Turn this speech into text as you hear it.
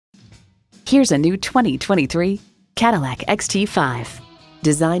Here's a new 2023 Cadillac XT5.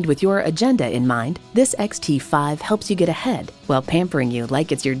 Designed with your agenda in mind, this XT5 helps you get ahead while pampering you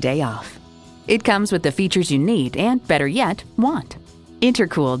like it's your day off. It comes with the features you need and, better yet, want.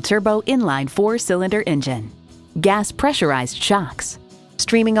 Intercooled turbo inline 4-cylinder engine, gas pressurized shocks,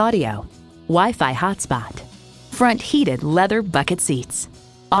 streaming audio, Wi-Fi hotspot, front heated leather bucket seats,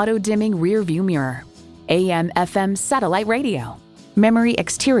 auto-dimming rear view mirror, AM/FM satellite radio, memory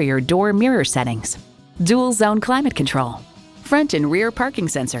exterior door mirror settings, dual zone climate control, front and rear parking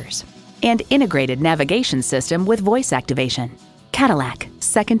sensors, and integrated navigation system with voice activation. Cadillac,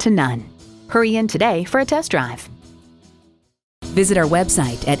 second to none. Hurry in today for a test drive. Visit our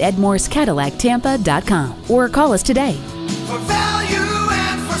website at edmorsecadillactampa.com or call us today.